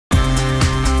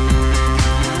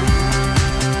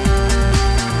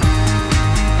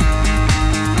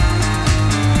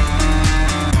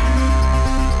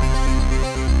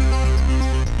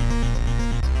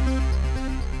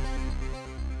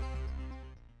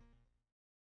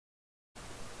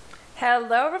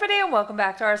Hello everybody and welcome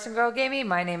back to Arsen Girl Gaming.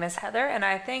 My name is Heather and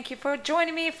I thank you for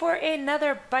joining me for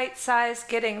another bite-sized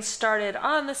getting started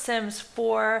on The Sims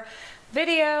 4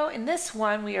 video. In this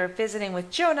one we are visiting with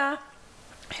Jonah,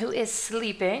 who is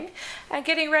sleeping and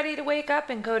getting ready to wake up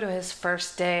and go to his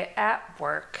first day at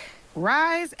work.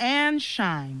 Rise and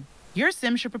shine. Your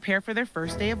Sim should prepare for their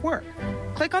first day of work.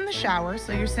 Click on the shower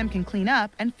so your Sim can clean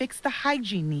up and fix the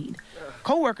hygiene need.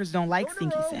 Coworkers don't like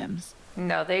stinky Sims.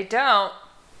 No, they don't.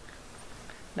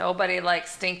 Nobody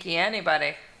likes stinky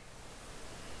anybody.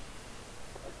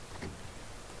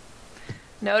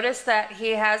 Notice that he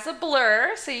has a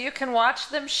blur so you can watch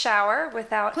them shower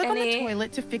without Click on the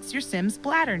toilet to fix your Sim's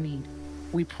bladder need.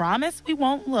 We promise we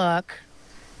won't look.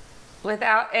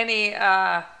 Without any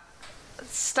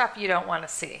stuff you don't want to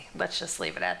see. Let's just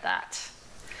leave it at that.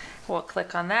 We'll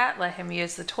click on that, let him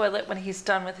use the toilet when he's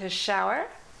done with his shower.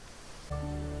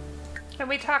 And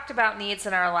we talked about needs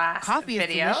in our last video. Coffee is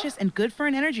delicious and good for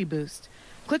an energy boost.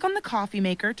 Click on the coffee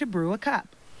maker to brew a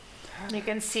cup. You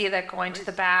can see that going to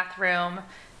the bathroom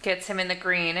gets him in the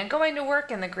green, and going to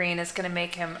work in the green is going to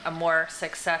make him a more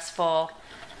successful,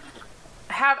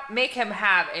 make him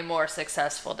have a more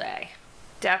successful day.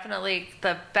 Definitely,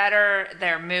 the better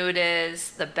their mood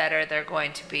is, the better they're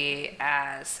going to be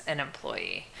as an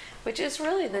employee, which is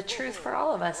really the truth for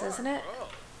all of us, isn't it?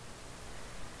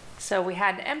 So we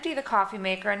had to empty the coffee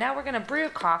maker, and now we're going to brew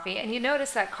coffee, and you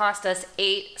notice that cost us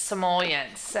 8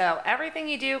 simoleons. So everything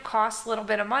you do costs a little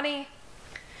bit of money.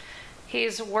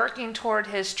 He's working toward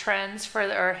his trends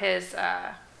for his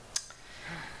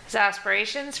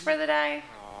aspirations for the day.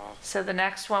 So the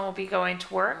next one will be going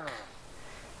to work,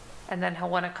 and then he'll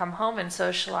want to come home and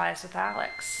socialize with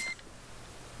Alex,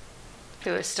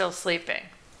 who is still sleeping,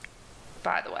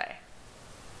 by the way.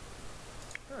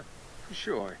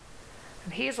 Sure.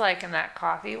 And he's liking that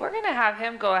coffee. We're going to have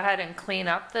him go ahead and clean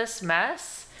up this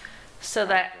mess so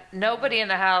that nobody in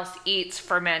the house eats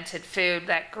fermented food.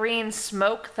 That green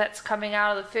smoke that's coming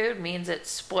out of the food means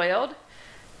it's spoiled.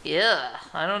 Yeah,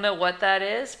 I don't know what that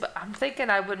is, but I'm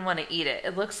thinking I wouldn't want to eat it.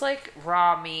 It looks like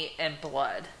raw meat and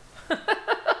blood.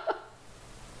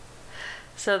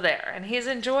 So there, and he's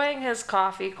enjoying his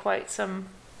coffee quite so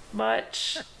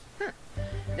much.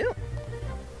 Yeah.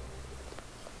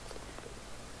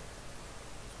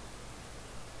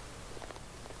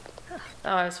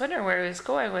 Oh, I was wondering where he was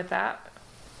going with that.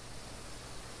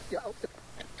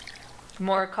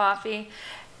 More coffee.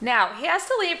 Now, he has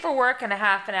to leave for work in a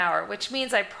half an hour, which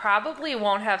means I probably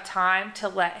won't have time to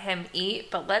let him eat,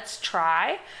 but let's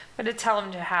try. I'm going to tell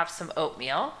him to have some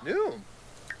oatmeal. No.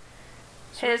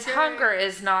 His hunger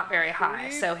is not very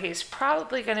high, so he's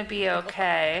probably going to be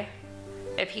okay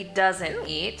if he doesn't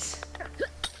eat.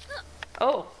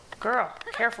 Oh, girl,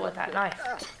 careful with that knife.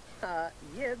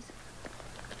 Yes.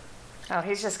 Oh,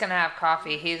 he's just going to have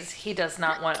coffee. He does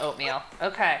not want oatmeal.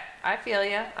 Okay, I feel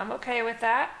you. I'm okay with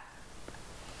that.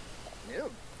 No.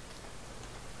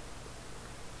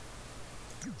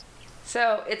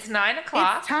 So it's 9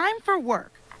 o'clock. It's time for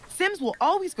work. Sims will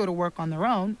always go to work on their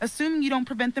own, assuming you don't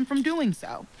prevent them from doing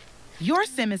so. Your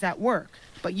Sim is at work,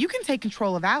 but you can take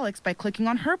control of Alex by clicking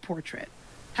on her portrait.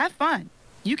 Have fun.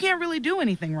 You can't really do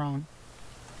anything wrong.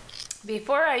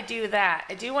 Before I do that,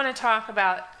 I do want to talk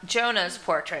about Jonah's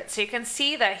portrait. So you can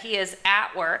see that he is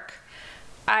at work.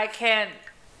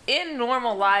 In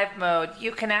normal live mode,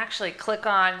 you can actually click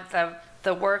on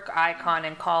the work icon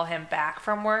and call him back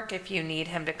from work if you need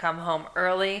him to come home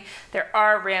early. There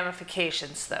are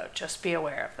ramifications though, just be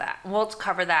aware of that. We'll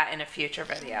cover that in a future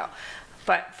video.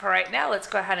 But for right now, let's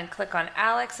go ahead and click on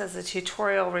Alex as a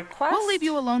tutorial request. We'll leave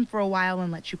you alone for a while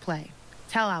and let you play.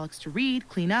 Tell Alex to read,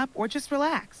 clean up, or just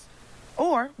relax.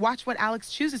 Or watch what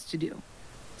Alex chooses to do.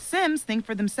 Sims think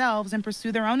for themselves and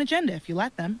pursue their own agenda if you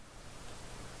let them.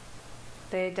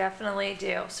 They definitely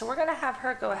do. So we're going to have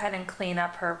her go ahead and clean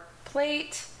up her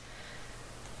plate.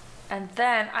 And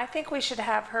then I think we should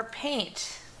have her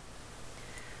paint.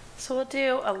 So we'll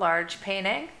do a large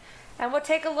painting. And we'll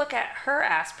take a look at her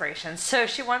aspirations. So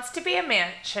she wants to be a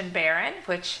mansion baron,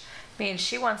 which means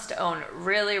she wants to own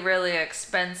really, really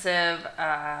expensive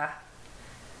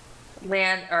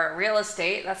land or real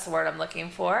estate. That's the word I'm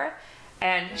looking for.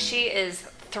 And she is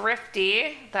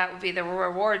thrifty. That would be the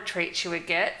reward trait she would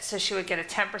get. So she would get a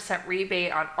 10%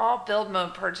 rebate on all build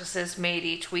mode purchases made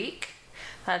each week.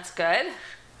 That's good.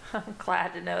 I'm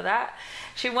glad to know that.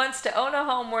 She wants to own a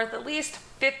home worth at least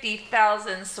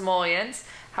 50,000 simoleons.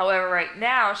 However, right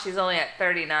now she's only at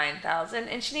 39,000,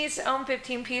 and she needs to own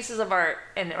 15 pieces of art,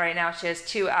 and right now she has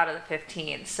 2 out of the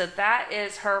 15. So that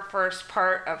is her first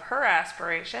part of her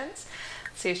aspirations.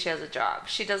 Let's see if she has a job.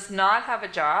 She does not have a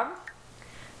job.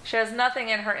 She has nothing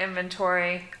in her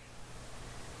inventory.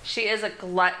 She is a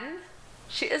glutton.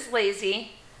 She is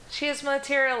lazy. She is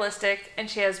materialistic, and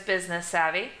she has business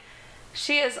savvy.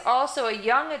 She is also a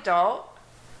young adult,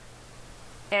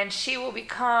 and she will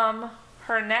become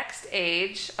her next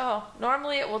age. Oh,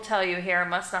 normally it will tell you here. It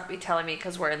must not be telling me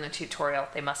because we're in the tutorial.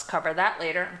 They must cover that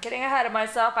later. I'm getting ahead of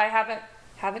myself. I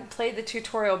haven't played the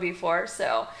tutorial before,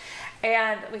 so.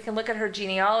 And we can look at her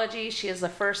genealogy. She is the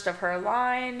first of her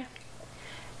line.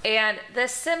 And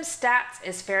this sim stats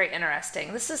is very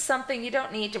interesting. This is something you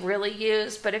don't need to really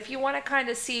use, but if you want to kind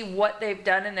of see what they've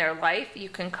done in their life, you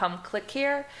can come click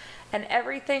here, and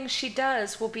everything she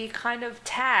does will be kind of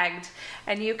tagged,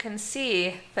 and you can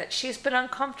see that she's been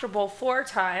uncomfortable 4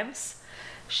 times.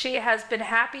 She has been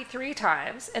happy 3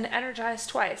 times and energized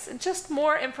twice, and just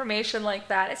more information like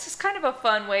that. It's just kind of a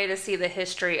fun way to see the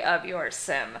history of your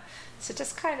sim. So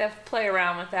just kind of play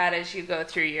around with that as you go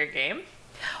through your game.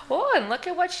 Oh, and look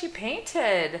at what she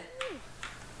painted.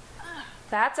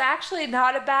 That's actually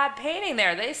not a bad painting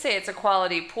there. They say it's a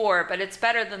quality poor, but it's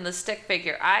better than the stick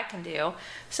figure I can do.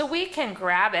 So we can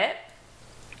grab it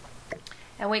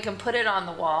and we can put it on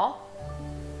the wall,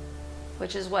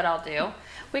 which is what I'll do.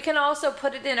 We can also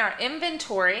put it in our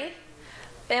inventory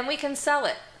and we can sell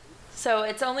it. So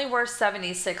it's only worth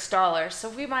 $76, so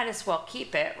we might as well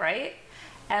keep it, right?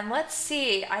 And let's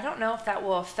see, I don't know if that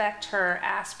will affect her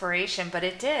aspiration, but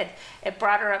it did. It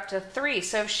brought her up to 3.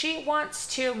 So if she wants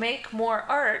to make more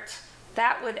art,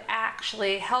 that would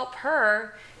actually help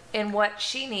her in what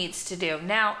she needs to do.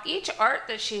 Now, each art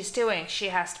that she's doing, she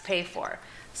has to pay for.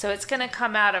 So it's gonna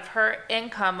come out of her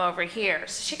income over here.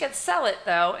 So she could sell it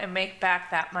though and make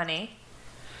back that money.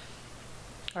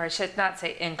 Or I should not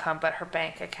say income, but her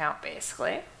bank account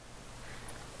basically.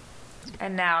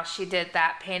 And now she did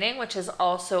that painting, which is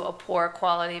also a poor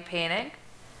quality painting.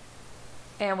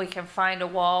 And we can find a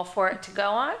wall for it to go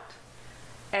on.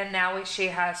 And now she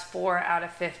has 4 out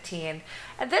of 15.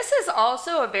 And this is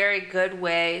also a very good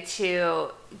way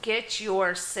to get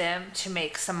your sim to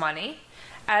make some money.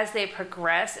 As they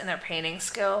progress in their painting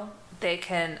skill, they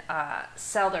can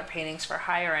sell their paintings for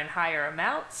higher and higher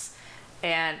amounts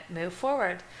and move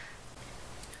forward.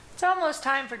 It's almost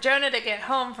time for Jonah to get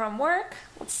home from work.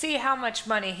 Let's see how much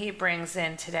money he brings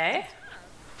in today.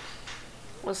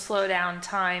 We'll slow down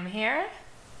time here.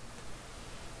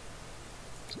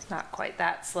 Not quite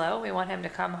that slow. We want him to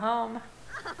come home.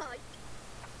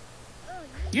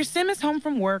 Your sim is home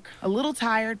from work, a little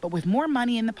tired, but with more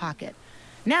money in the pocket.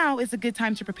 Now is a good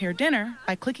time to prepare dinner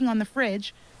by clicking on the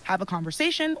fridge, have a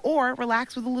conversation, or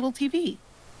relax with a little TV.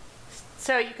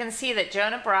 So you can see that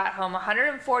Jonah brought home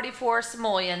 144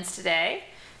 simoleons today.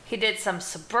 He did some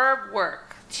superb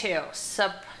work too.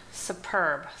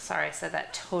 Superb. Sorry, I said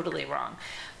that totally wrong.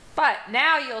 But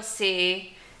now you'll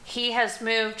see he has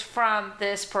moved from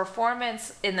this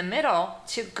performance in the middle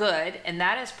to good, and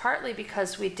that is partly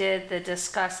because we did the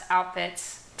discuss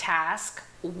outfits task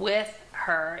with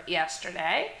her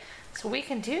yesterday. So we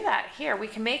can do that here. We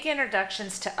can make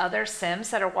introductions to other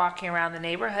Sims that are walking around the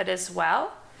neighborhood as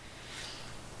well.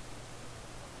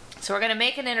 So we're going to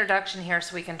make an introduction here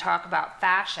so we can talk about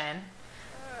fashion,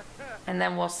 and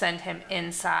then we'll send him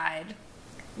inside.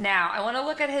 Now, I want to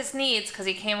look at his needs because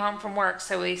he came home from work,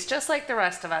 so he's just like the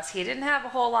rest of us. He didn't have a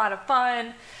whole lot of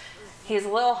fun. He's a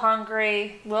little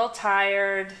hungry, a little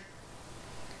tired.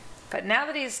 But now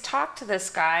that he's talked to this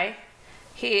guy,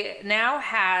 he now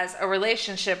has a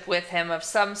relationship with him of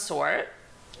some sort.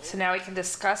 So now we can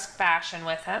discuss fashion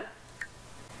with him.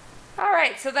 All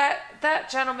right, so that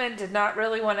gentleman did not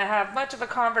really want to have much of a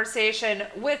conversation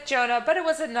with Jonah, but it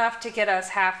was enough to get us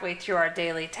halfway through our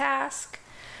daily task.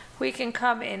 We can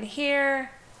come in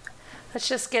here. Let's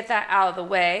just get that out of the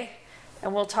way,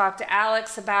 and we'll talk to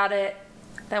Alex about it.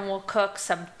 Then we'll cook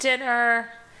some dinner.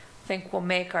 I think we'll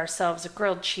make ourselves a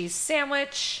grilled cheese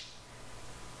sandwich.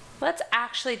 Let's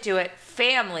actually do it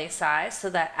family size so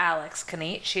that Alex can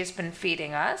eat. She's been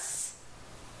feeding us.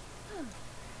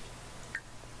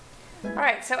 All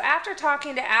right, so after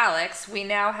talking to Alex, we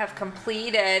now have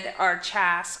completed our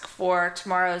task for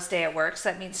tomorrow's day at work.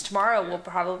 So that means tomorrow will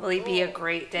probably be a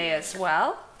great day as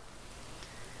well.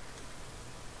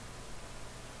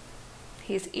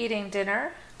 He's eating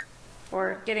dinner,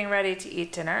 or getting ready to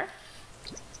eat dinner.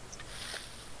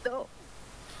 Oh.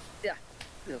 Yeah.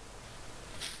 No.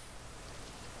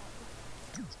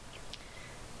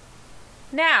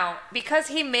 Now, because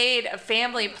he made a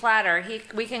family platter,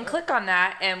 we can click on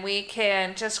that and we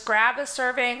can just grab a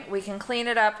serving, we can clean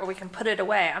it up, or we can put it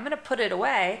away. I'm going to put it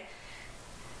away,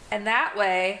 and that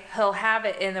way he'll have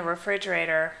it in the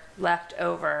refrigerator left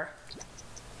over.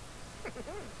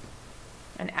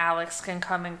 And Alex can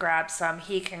come and grab some.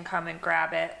 He can come and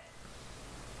grab it.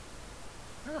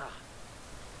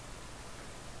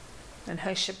 And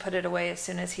he should put it away as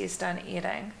soon as he's done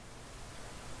eating.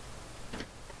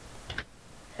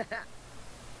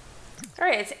 All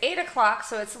right, it's 8 o'clock,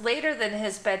 so it's later than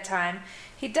his bedtime.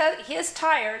 He is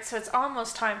tired, so it's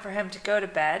almost time for him to go to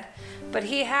bed. But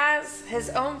he has his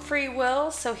own free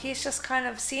will, so he's just kind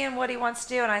of seeing what he wants to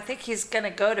do, and I think he's going to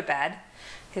go to bed.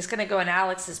 He's going to go in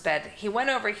Alex's bed. He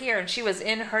went over here, and she was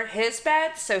in his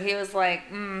bed, so he was like,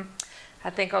 I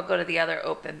think I'll go to the other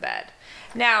open bed.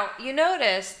 Now, you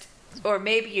noticed, or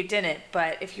maybe you didn't,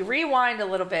 but if you rewind a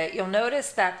little bit, you'll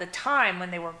notice that the time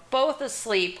when they were both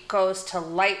asleep goes to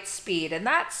light speed, and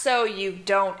that's so you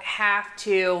don't have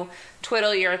to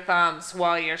twiddle your thumbs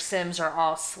while your Sims are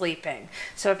all sleeping.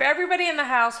 So if everybody in the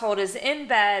household is in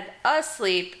bed,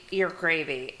 asleep, you're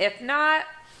gravy. If not,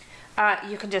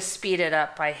 you can just speed it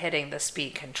up by hitting the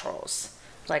speed controls,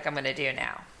 like I'm going to do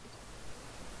now.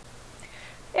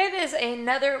 It is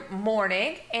another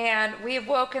morning, and we've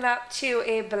woken up to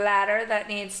a bladder that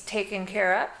needs taken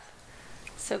care of.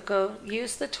 So go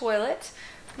use the toilet.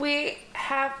 We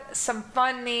have some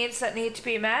fun needs that need to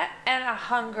be met and a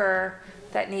hunger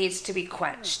that needs to be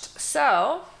quenched.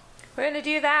 So we're going to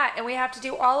do that, and we have to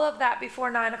do all of that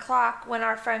before 9 o'clock when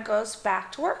our friend goes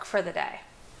back to work for the day.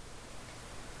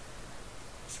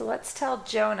 So let's tell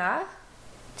Jonah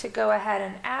to go ahead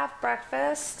and have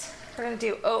breakfast. We're going to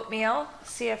do oatmeal,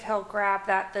 see if he'll grab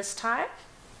that this time.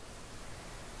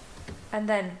 And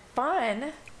then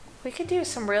fun, we could do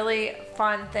some really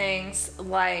fun things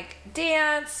like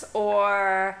dance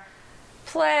or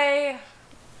play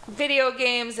video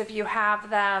games if you have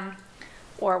them,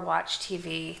 or watch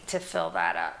TV to fill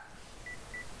that up.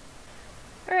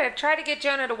 All right, I've tried to get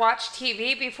Jonah to watch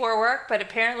TV before work, but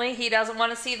apparently he doesn't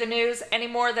want to see the news any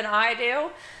more than I do.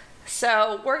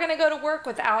 So we're going to go to work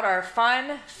without our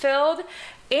fun filled,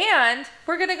 and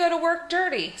we're going to go to work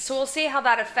dirty. So we'll see how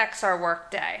that affects our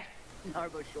work day.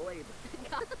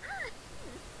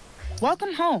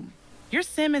 Welcome home. Your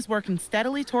Sim is working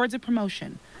steadily towards a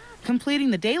promotion.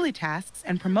 Completing the daily tasks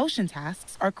and promotion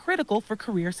tasks are critical for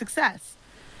career success.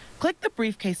 Click the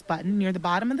briefcase button near the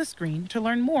bottom of the screen to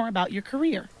learn more about your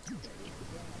career.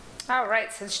 All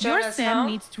right, since Jonah's your Sim home,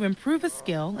 needs to improve a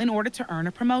skill in order to earn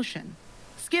a promotion.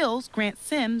 Skills grant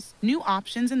Sims new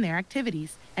options in their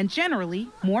activities and generally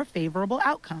more favorable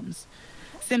outcomes.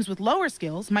 Sims with lower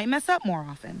skills might mess up more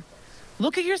often.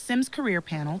 Look at your Sim's career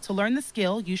panel to learn the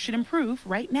skill you should improve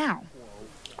right now.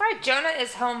 all right, Jonah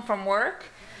is home from work.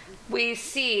 We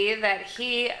see that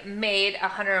he made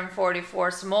 144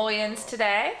 simoleons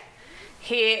today.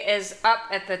 He is up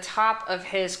at the top of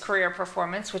his career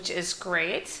performance, which is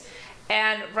great.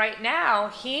 And right now,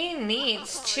 he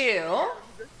needs to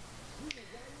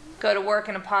go to work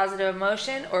in a positive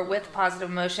emotion or with positive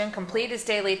emotion, complete his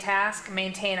daily task,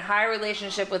 maintain a high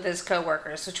relationship with his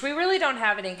coworkers, which we really don't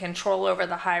have any control over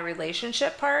the high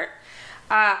relationship part.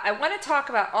 I want to talk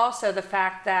about also the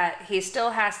fact that he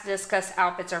still has to discuss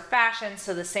outfits or fashion,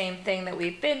 so the same thing that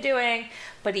we've been doing,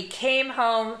 but he came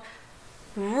home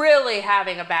really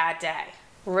having a bad day.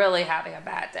 Really having a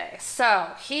bad day.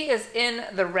 So he is in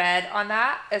the red on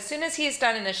that. As soon as he's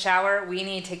done in the shower, we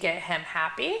need to get him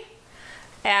happy.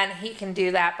 And he can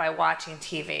do that by watching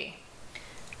TV.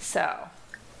 So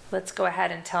let's go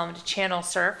ahead and tell him to channel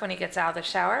surf when he gets out of the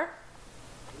shower.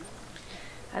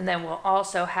 And then we'll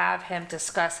also have him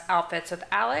discuss outfits with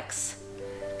Alex.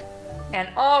 And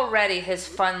already his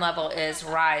fun level is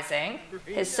rising.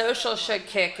 His social should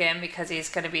kick in because he's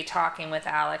going to be talking with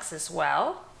Alex as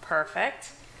well.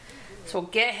 Perfect. So we'll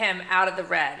get him out of the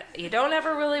red. You don't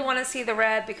ever really want to see the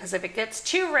red, because if it gets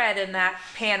too red in that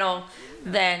panel,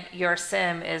 then your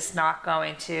sim is not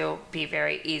going to be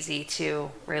very easy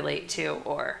to relate to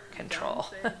or control.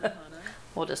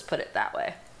 We'll just put it that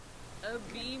way.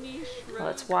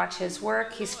 Let's watch his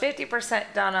work. He's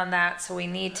 50% done on that, so we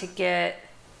need to get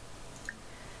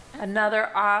another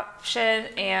option,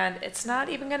 and it's not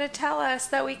even going to tell us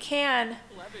that we can,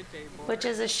 which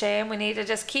is a shame. We need to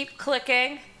just keep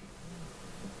clicking.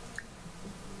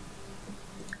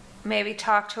 Maybe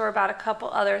talk to her about a couple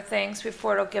other things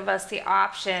before it'll give us the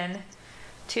option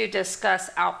to discuss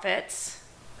outfits.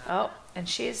 Oh, and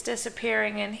she's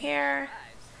disappearing in here.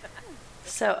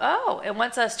 So, oh, it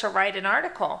wants us to write an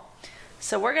article.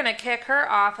 So we're going to kick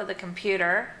her off of the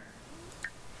computer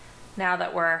now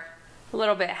that we're a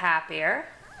little bit happier.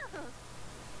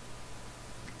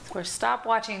 We're stop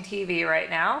watching TV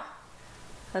right now.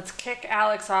 Let's kick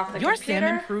Alex off the computer. Your Sim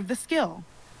improved the skill.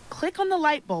 Click on the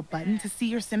light bulb button to see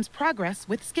your Sim's progress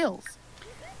with skills.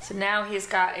 So now he's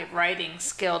got a writing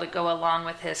skill to go along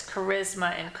with his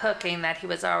charisma and cooking that he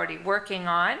was already working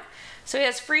on. So he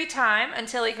has free time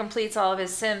until he completes all of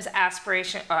his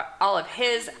aspiration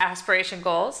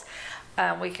goals.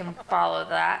 We can follow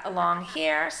that along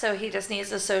here. So he just needs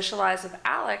to socialize with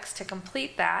Alex to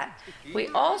complete that. We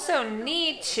also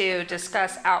need to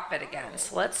discuss outfit again.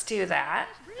 So let's do that.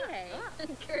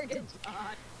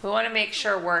 We want to make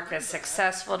sure work is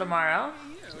successful tomorrow.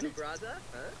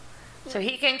 So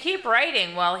he can keep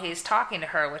writing while he's talking to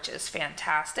her, which is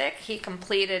fantastic. He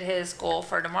completed his goal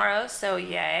for tomorrow, so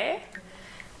yay.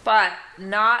 But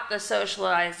not the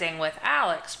socializing with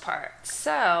Alex part.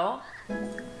 So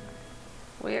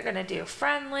we are going to do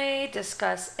friendly,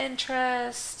 discuss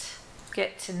interest,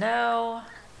 get to know,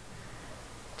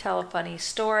 tell a funny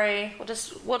story.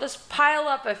 We'll just pile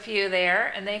up a few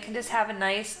there, and they can just have a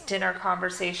nice dinner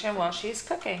conversation while she's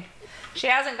cooking. She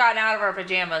hasn't gotten out of her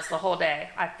pajamas the whole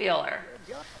day. I feel her.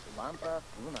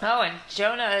 Oh, and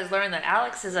Jonah has learned that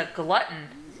Alex is a glutton.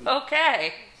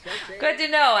 Okay. Good to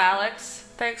know, Alex.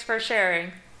 Thanks for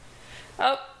sharing.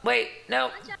 Oh, wait.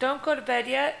 No, don't go to bed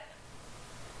yet.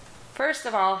 First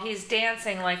of all, he's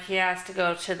dancing like he has to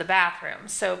go to the bathroom.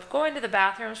 So going to the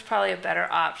bathroom is probably a better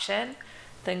option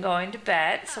than going to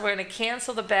bed. So we're going to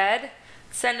cancel the bed,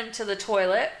 send him to the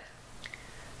toilet.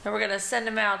 And we're going to send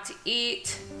him out to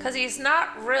eat because he's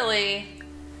not really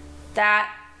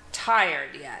that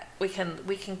tired yet. We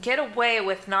can get away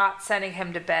with not sending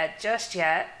him to bed just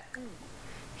yet.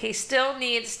 He still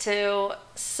needs to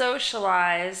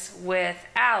socialize with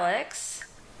Alex.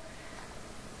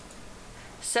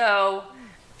 So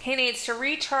he needs to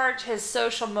recharge his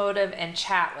social motive and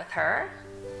chat with her.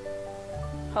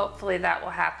 Hopefully that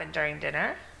will happen during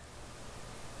dinner.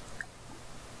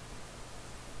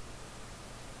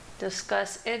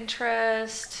 Discuss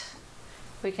interest.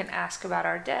 We can ask about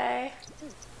our day.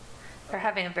 They're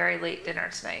having a very late dinner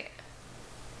tonight.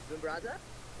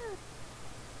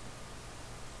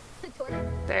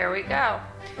 There we go.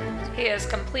 He has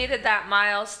completed that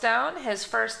milestone, his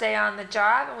first day on the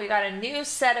job, and we got a new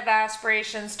set of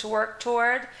aspirations to work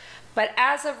toward. But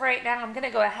as of right now, I'm going to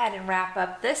go ahead and wrap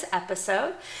up this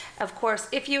episode. Of course,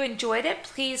 if you enjoyed it,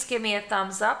 please give me a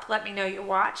thumbs up. Let me know you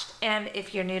watched. And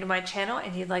if you're new to my channel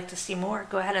and you'd like to see more,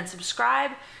 go ahead and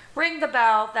subscribe. Ring the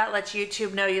bell. That lets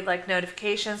YouTube know you'd like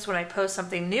notifications when I post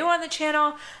something new on the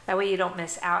channel. That way you don't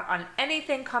miss out on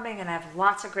anything coming. And I have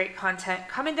lots of great content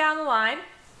coming down the line.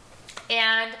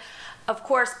 And of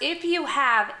course, if you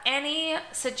have any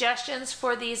suggestions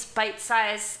for these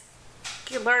bite-sized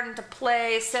learn to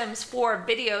play Sims 4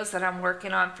 videos that I'm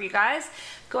working on for you guys,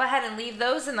 go ahead and leave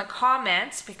those in the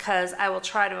comments because I will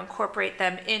try to incorporate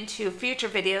them into future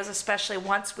videos, especially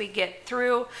once we get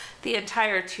through the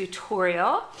entire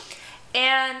tutorial.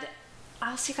 And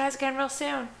I'll see you guys again real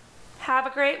soon. Have a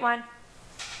great one.